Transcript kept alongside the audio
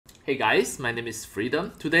Hey guys, my name is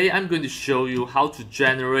Freedom. Today I'm going to show you how to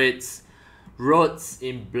generate roads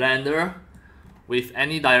in Blender with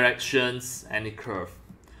any directions, any curve.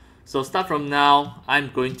 So start from now, I'm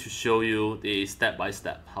going to show you the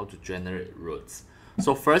step-by-step how to generate roads.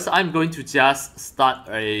 So first I'm going to just start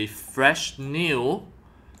a fresh new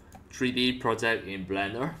 3D project in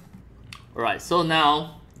Blender. Alright, so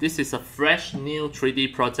now this is a fresh new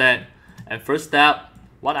 3D project, and first step,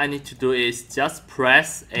 what I need to do is just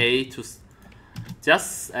press A to,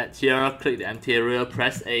 just at here, click the empty area,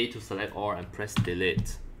 press A to select all and press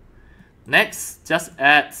delete. Next, just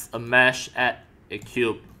add a mesh, add a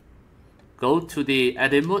cube. Go to the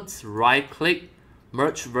edit mode, right click,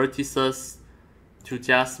 merge vertices to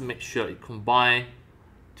just make sure it combine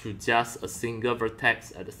to just a single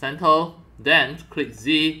vertex at the center. Then click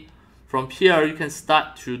Z. From here, you can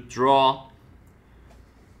start to draw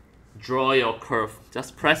your curve.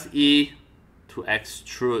 Just press E to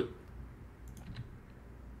extrude.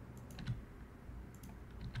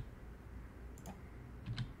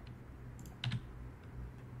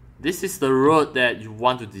 This is the road that you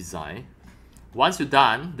want to design. Once you're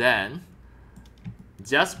done, then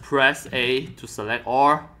just press A to select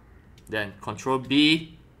all, then Control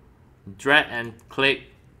B, drag and click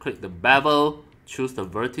the bevel, choose the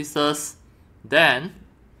vertices, then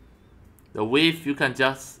the width you can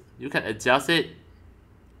adjust it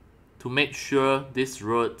to make sure this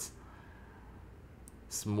road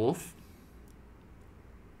smooth.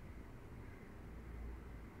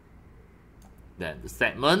 Then the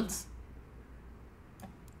segments.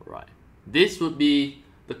 Right. This would be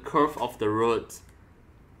the curve of the road.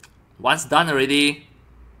 Once done already,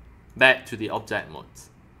 back to the object mode.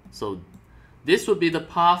 So this would be the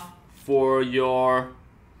path for your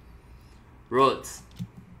roads.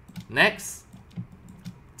 Next,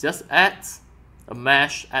 just add a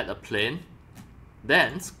mesh, add a plane,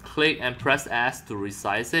 then click and press S to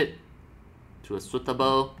resize it to a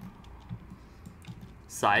suitable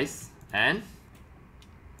size, and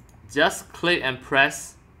just click and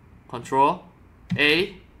press Ctrl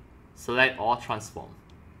A, select all transform.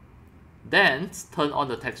 Then turn on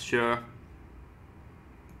the texture.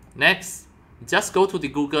 Next, just go to the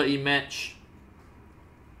Google image,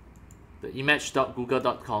 the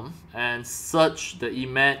image.google.com, and search the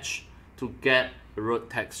image to get a road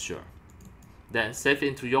texture. Then save it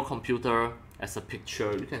into your computer as a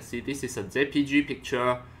picture. You can see this is a JPG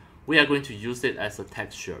picture. We are going to use it as a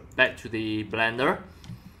texture. Back to the Blender.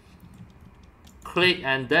 Click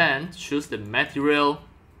and then choose the material,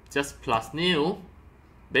 just plus new,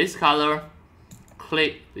 base color,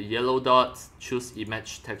 click the yellow dot, choose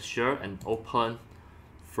image texture and open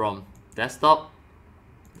from desktop,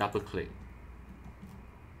 double click.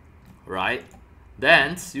 Right,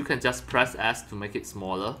 then you can just press S to make it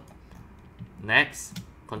smaller. Next,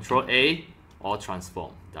 Ctrl A or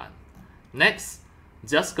transform, done. Next,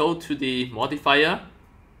 just go to the modifier,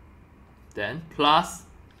 then plus,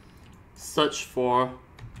 search for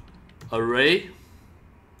array,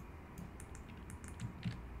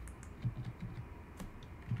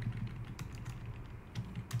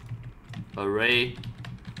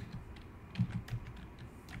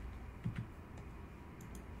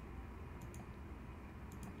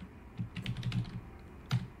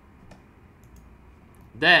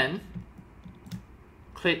 then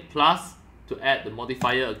click plus to add the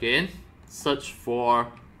modifier again, search for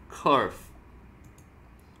curve.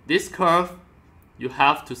 This curve, you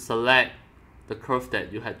have to select the curve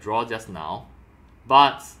that you had drawn just now,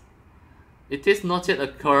 but it is not yet a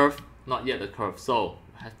curve, so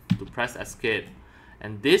you have to press escape.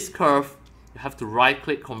 And this curve, you have to right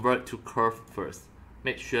click, convert to curve first.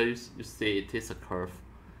 Make sure you see it is a curve.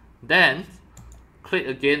 Then click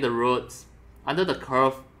again the roads. Under the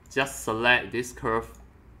curve, just select this curve.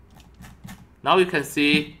 Now you can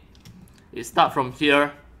see it start from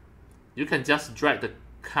here. You can just drag the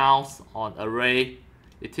counts on array.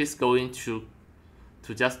 It is going to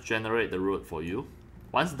just generate the road for you.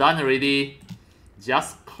 Once done already,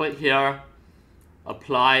 just click here,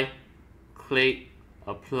 apply, click,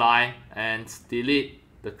 apply, and delete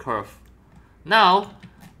the curve. Now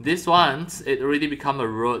this one, it already become a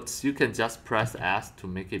road. So you can just press S to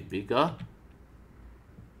make it bigger.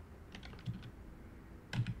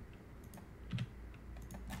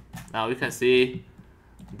 Now you can see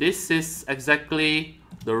this is exactly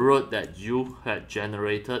the road that you had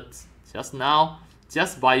generated just now,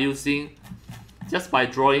 just by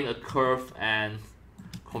drawing a curve and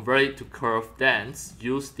convert it to curve. Then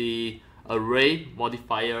use the array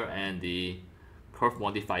modifier and the curve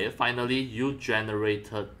modifier. Finally, you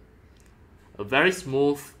generated a very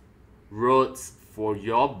smooth roads for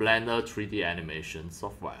your Blender 3D animation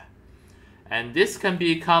software. And this can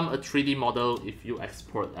become a 3D model if you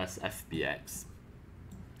export as FBX.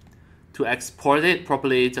 To export it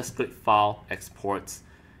properly, just click File, Export,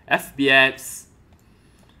 FBX.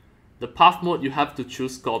 The path mode, you have to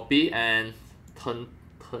choose copy and turn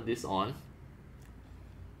this on.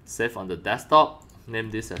 Save on the desktop,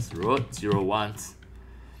 name this as root 01.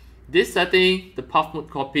 This setting, the path mode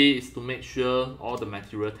copy, is to make sure all the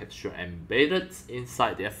material texture embedded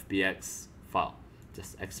inside the FBX file.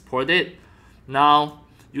 Just export it. Now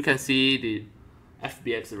you can see the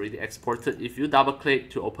FBX already exported. If you double click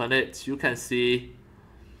to open it, you can see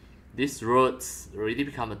these roads already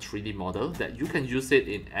become a 3D model that you can use it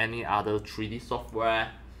in any other 3D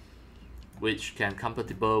software which can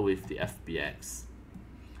compatible with the FBX.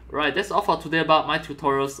 Right, that's all for today about my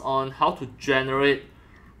tutorials on how to generate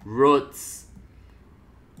roads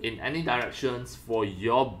in any directions for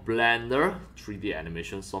your Blender 3D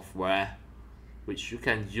animation software, which you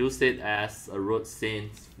can use it as a road scene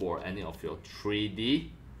for any of your 3D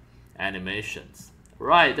animations.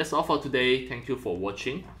 Right, that's all for today. Thank you for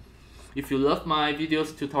watching. If you love my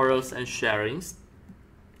videos, tutorials, and sharings,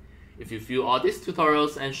 if you feel all these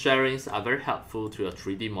tutorials and sharings are very helpful to your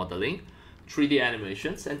 3D modeling, 3D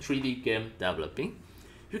animations, and 3D game developing,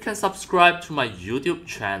 you can subscribe to my YouTube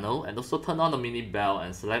channel and also turn on the mini bell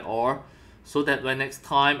and select all, so that when next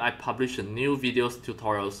time I publish a new videos,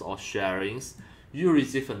 tutorials, or sharings, you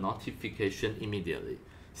receive a notification immediately.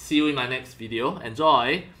 See you in my next video.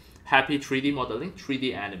 Enjoy! Happy 3D modeling,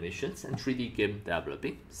 3D animations, and 3D game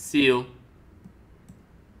developing. See you!